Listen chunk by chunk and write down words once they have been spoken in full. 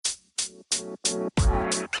Welcome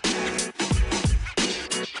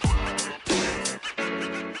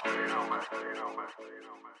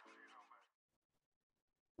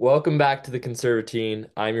back to the Conservatine.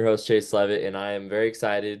 I'm your host, Chase Levitt, and I am very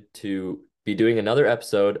excited to be doing another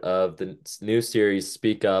episode of the new series,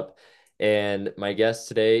 Speak Up. And my guest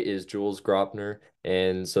today is Jules Graupner.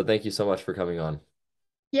 And so thank you so much for coming on.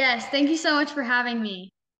 Yes, thank you so much for having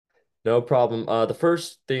me. No problem. The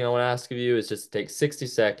first thing I want to ask of you is just take 60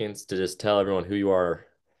 seconds to just tell everyone who you are,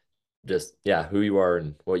 who you are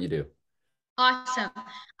and what you do. Awesome.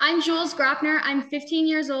 I'm Jules Graupner. I'm 15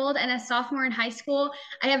 years old and a sophomore in high school.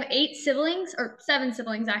 I have eight siblings, or seven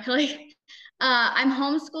siblings actually. I'm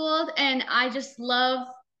homeschooled and I just love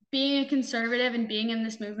being a conservative and being in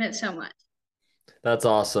this movement so much. That's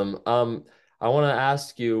awesome. I want to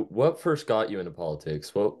ask you what first got you into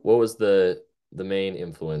politics? What was the main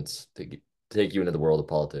influence to take you into the world of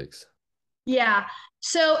politics? Yeah.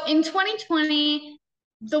 So in 2020,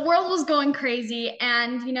 the world was going crazy,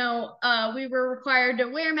 and we were required to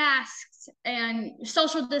wear masks and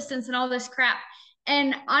social distance and all this crap.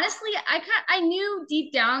 And honestly, I knew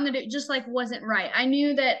deep down that it just like wasn't right. I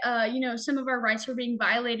knew that some of our rights were being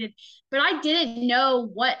violated, but I didn't know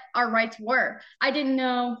what our rights were. I didn't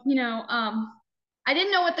know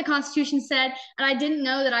what the Constitution said, and I didn't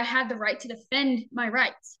know that I had the right to defend my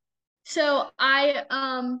rights. So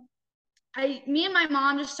me and my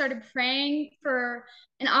mom just started praying for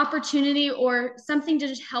an opportunity or something to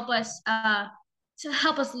just help us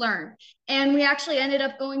learn. And we actually ended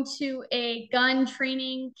up going to a gun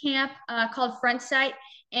training camp called Front Sight,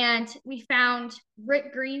 and we found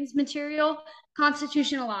Rick Green's material,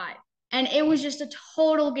 Constitution Alive. And it was just a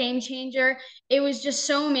total game changer. It was just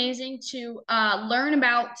so amazing to learn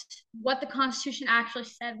about what the Constitution actually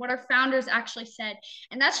said, what our founders actually said.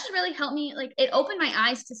 And that's just really helped me. Like, it opened my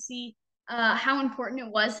eyes to see how important it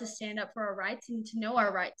was to stand up for our rights and to know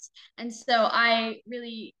our rights. And so I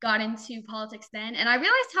really got into politics then, and I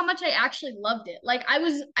realized how much I actually loved it.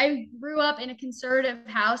 I grew up in a conservative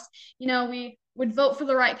house. We would vote for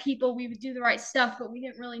the right people, we would do the right stuff, but we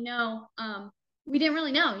didn't really know. We didn't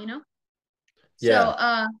really know. So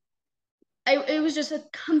Yeah, it was just a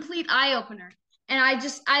complete eye opener, and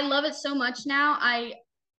I love it so much now.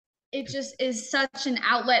 It just is such an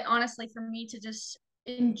outlet, honestly, for me to just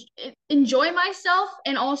en- enjoy myself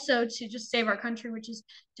and also to just save our country, which is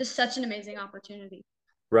just such an amazing opportunity.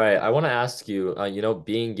 right. I want to ask you,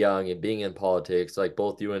 being young and being in politics, like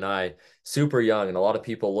both you and I, super young, and a lot of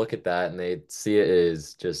people look at that and they see it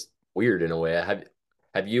as just weird in a way.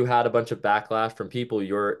 Have you had a bunch of backlash from people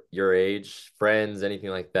your age, friends, anything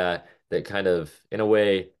like that, that kind of, in a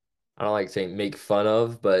way, I don't like saying make fun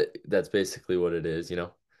of, but that's basically what it is, you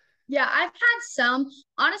know? Yeah, I've had some.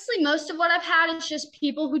 Honestly, most of what I've had is just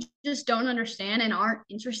people who just don't understand and aren't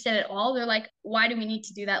interested at all. They're like, why do we need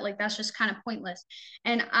to do that? Like, that's just kind of pointless.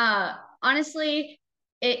 And honestly,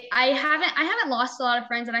 I haven't lost a lot of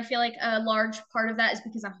friends, and I feel like a large part of that is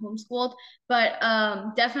because I'm homeschooled. But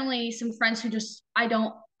definitely some friends who just I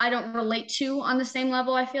don't relate to on the same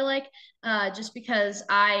level, I feel like, just because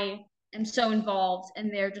I am so involved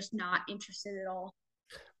and they're just not interested at all.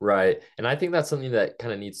 Right. And I think that's something that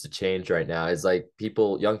kind of needs to change right now is like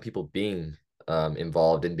young people being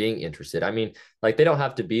involved and being interested. I mean, like they don't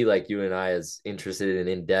have to be like you and I as interested and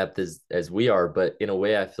in depth as we are, but in a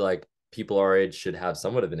way, I feel like people our age should have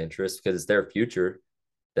somewhat of an interest because it's their future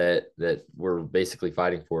that we're basically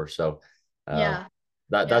fighting for. So um, Yeah.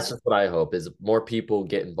 that's Yeah. just what I hope is more people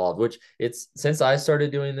get involved, which it's since I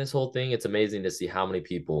started doing this whole thing, it's amazing to see how many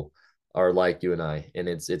people are like you and I, and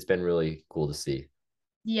it's been really cool to see.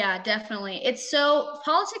 Yeah, definitely.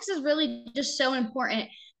 Politics is really just so important.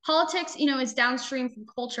 Politics, is downstream from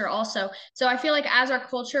culture also. So I feel like as our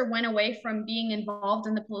culture went away from being involved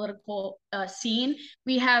in the political scene,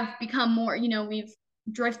 we have become more, we've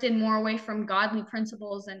drifted more away from godly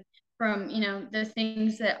principles and from, the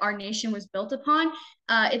things that our nation was built upon.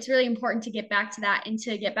 It's really important to get back to that and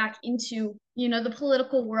to get back into, the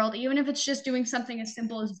political world, even if it's just doing something as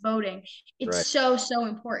simple as voting. It's Right. so, so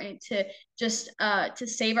important to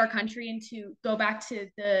save our country and to go back to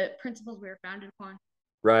the principles we were founded upon.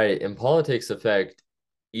 Right. And politics affect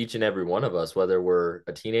each and every one of us, whether we're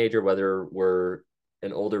a teenager, whether we're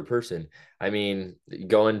an older person. I mean,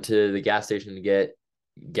 going to the gas station to get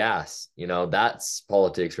gas, that's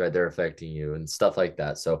politics right there affecting you and stuff like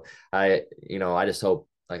that. So I just hope,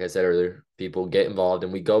 like I said earlier, people get involved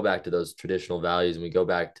and we go back to those traditional values and we go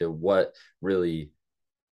back to what really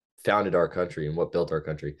founded our country and what built our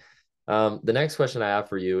country. The next question I have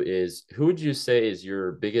for you is who would you say is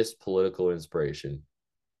your biggest political inspiration?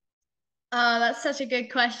 That's such a good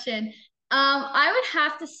question. I would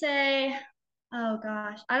have to say. Oh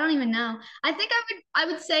gosh, I don't even know. I think I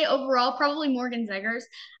would say overall probably Morgan Zegers.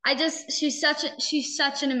 She's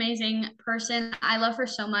such an amazing person. I love her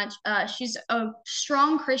so much. She's a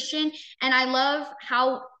strong Christian, and I love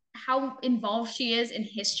how involved she is in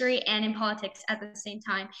history and in politics at the same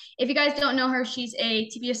time. If you guys don't know her, she's a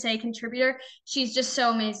TPSA contributor. She's just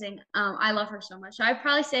so amazing. I love her so much. So I'd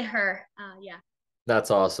probably say her. Yeah.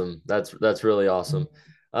 That's awesome. That's really awesome.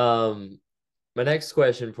 Um, my next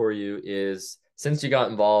question for you is, since you got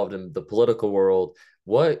involved in the political world,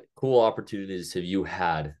 what cool opportunities have you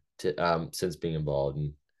had to since being involved,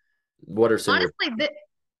 and what are some of your? Honestly,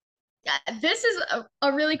 this is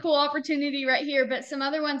a really cool opportunity right here. But some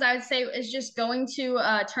other ones I would say is just going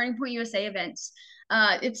to Turning Point USA events.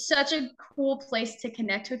 It's such a cool place to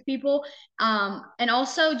connect with people. And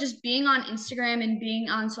also just being on Instagram and being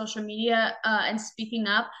on social media and speaking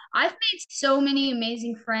up. I've made so many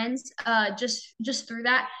amazing friends just through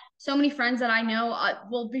that. So many friends that I know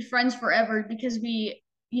will be friends forever because we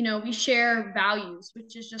share values,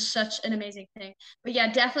 which is just such an amazing thing. But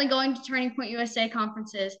yeah, definitely going to Turning Point USA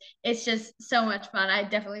conferences. It's just so much fun. I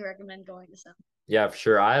definitely recommend going to some. Yeah, for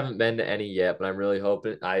sure. I haven't been to any yet, but I'm really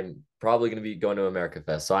hoping. I'm probably going to be going to America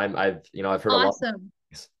Fest. So I've heard a lot, Awesome.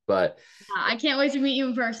 but I can't wait to meet you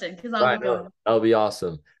in person because I'll I be know going. that'll be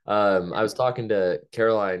awesome. I was talking to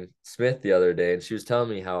Caroline Smith the other day, and she was telling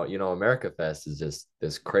me how, America Fest is just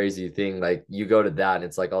this crazy thing. Like, you go to that, and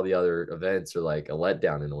it's like all the other events are like a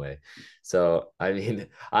letdown in a way. So, I mean,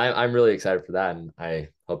 I'm really excited for that, and I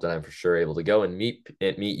hope that I'm for sure able to go and meet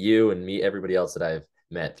you and meet everybody else that I've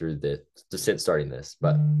met through since starting this.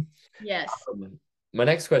 But Yes. my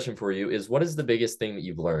next question for you is, what is the biggest thing that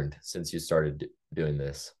you've learned since you started doing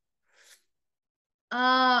this?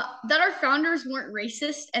 That our founders weren't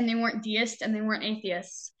racist and they weren't deist and they weren't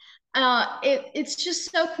atheists. It's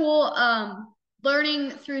just so cool learning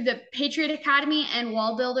through the Patriot Academy and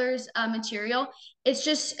Wall Builders material.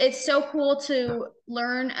 It's so cool to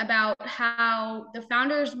learn about how the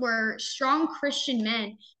founders were strong Christian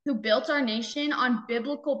men who built our nation on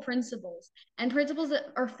biblical principles and principles that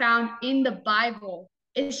are found in the Bible.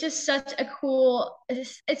 It's just such a cool.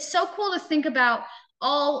 It's so cool to think about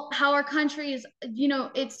all how our country is,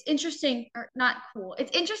 it's interesting, or not cool, it's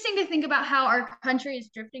interesting to think about how our country is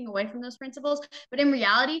drifting away from those principles, but in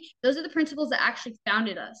reality those are the principles that actually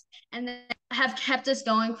founded us and that have kept us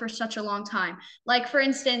going for such a long time. Like for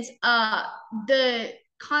instance, the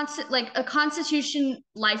constant like a constitution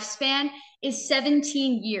lifespan is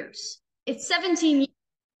 17 years. It's 17 years.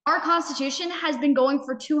 Our constitution has been going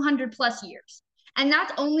for 200 plus years. And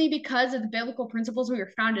that's only because of the biblical principles we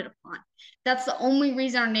were founded upon. That's the only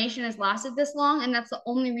reason our nation has lasted this long. And that's the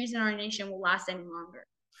only reason our nation will last any longer.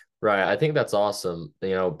 Right. I think that's awesome.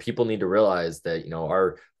 People need to realize that,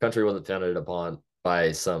 our country wasn't founded upon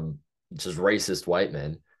by some just racist white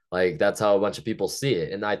men. Like, that's how a bunch of people see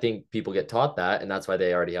it. And I think people get taught that, and that's why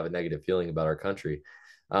they already have a negative feeling about our country.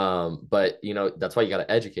 But that's why you got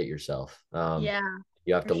to educate yourself. Yeah,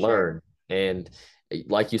 You have for to sure. learn. And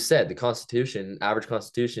like you said, the Constitution, average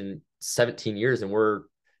Constitution, 17 years, and we're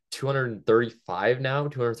 235 now,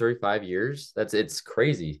 235 years. It's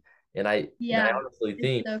crazy. And I Yeah, honestly it's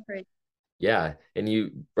think, so crazy. yeah, and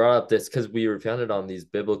you brought up this because we were founded on these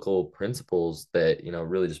biblical principles that,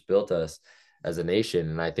 really just built us as a nation.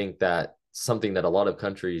 And I think that something that a lot of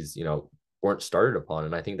countries, weren't started upon.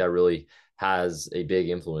 And I think that really has a big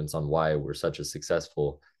influence on why we're such a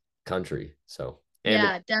successful country. So, and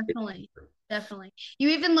Yeah, definitely. Definitely. You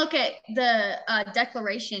even look at the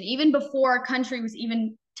Declaration, even before our country was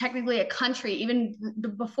even technically a country, even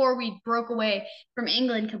before we broke away from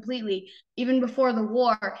England completely, even before the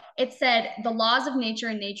war, it said the laws of nature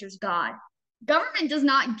and nature's God. Government does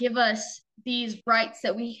not give us these rights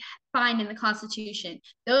that we find in the Constitution.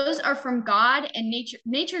 Those are from God and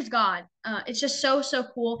nature's God. It's just so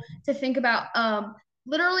cool to think about.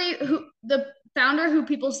 Literally, who the founder, who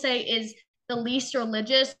people say is the least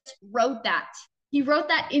religious, wrote that. He wrote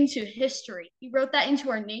that into history. He wrote that into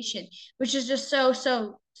our nation, which is just so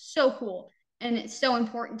cool. And it's so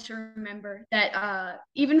important to remember that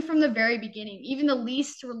even from the very beginning, even the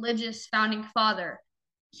least religious founding father,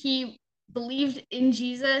 he believed in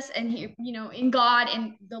Jesus and in God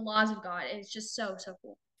and the laws of God. And it's just so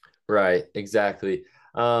cool. right, exactly.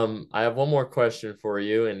 I have one more question for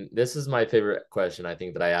you, and this is my favorite question I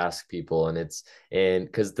think that I ask people, and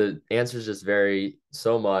because the answers just vary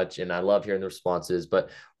so much, and I love hearing the responses. But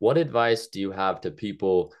what advice do you have to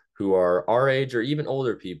people who are our age or even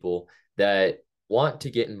older people that want to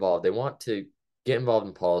get involved? They want to get involved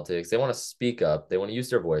in politics. They want to speak up. They want to use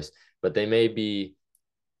their voice, but they may be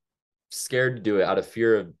scared to do it out of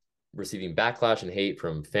fear of receiving backlash and hate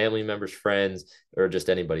from family members, friends, or just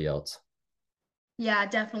anybody else? Yeah,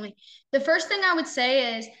 definitely. The first thing I would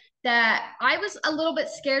say is that I was a little bit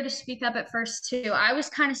scared to speak up at first too. I was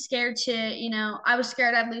kind of scared to, I was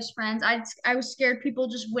scared I'd lose friends. I was scared people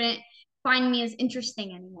just wouldn't find me as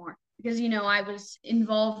interesting anymore because I was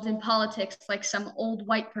involved in politics like some old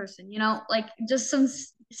white person, like just some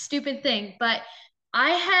stupid thing. But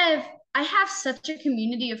I have I have such a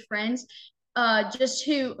community of friends just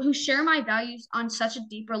who share my values on such a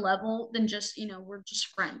deeper level than just we're just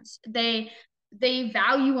friends. They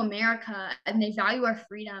value America and they value our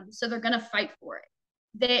freedom, so they're gonna fight for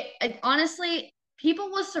it. Honestly, people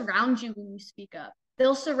will surround you when you speak up.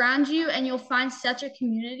 They'll surround you, and you'll find such a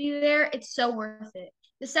community there. It's so worth it.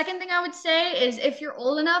 The second thing I would say is if you're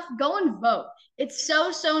old enough, go and vote. It's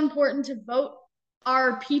so important to vote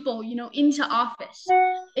our people, into office.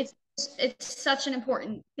 It's it's such an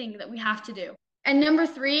important thing that we have to do. And number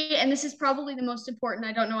three, and this is probably the most important,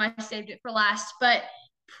 I don't know why I saved it for last, but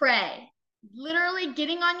pray. Literally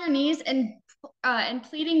getting on your knees and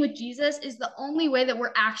pleading with Jesus is the only way that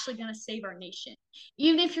we're actually going to save our nation.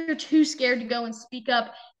 Even if you're too scared to go and speak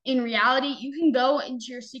up, in reality, you can go into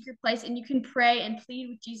your secret place and you can pray and plead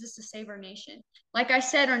with Jesus to save our nation. Like I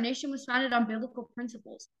said, our nation was founded on biblical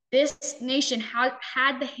principles. This nation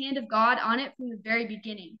had the hand of God on it from the very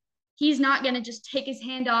beginning. He's not going to just take his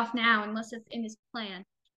hand off now unless it's in his plan.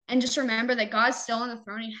 And just remember that God's still on the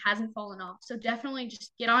throne and hasn't fallen off. So definitely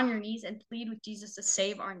just get on your knees and plead with Jesus to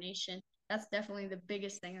save our nation. That's definitely the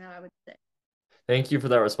biggest thing that I would say. Thank you for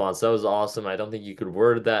that response. That was awesome. I don't think you could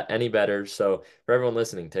word that any better. So for everyone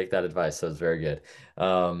listening, take that advice. That was very good.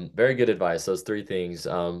 Very good advice. Those three things.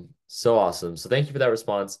 So awesome. So thank you for that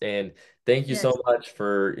response. And thank you so Yes. much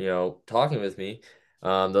for, talking with me.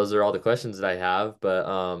 Those are all the questions that I have,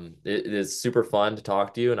 but it is super fun to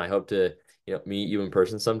talk to you, and I hope to, meet you in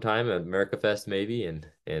person sometime at America Fest maybe.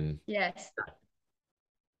 And Yes.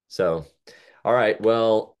 so all right,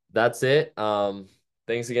 well, that's it.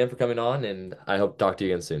 Thanks again for coming on, and I hope to talk to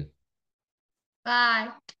you again soon. Bye.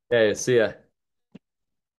 Okay, see ya.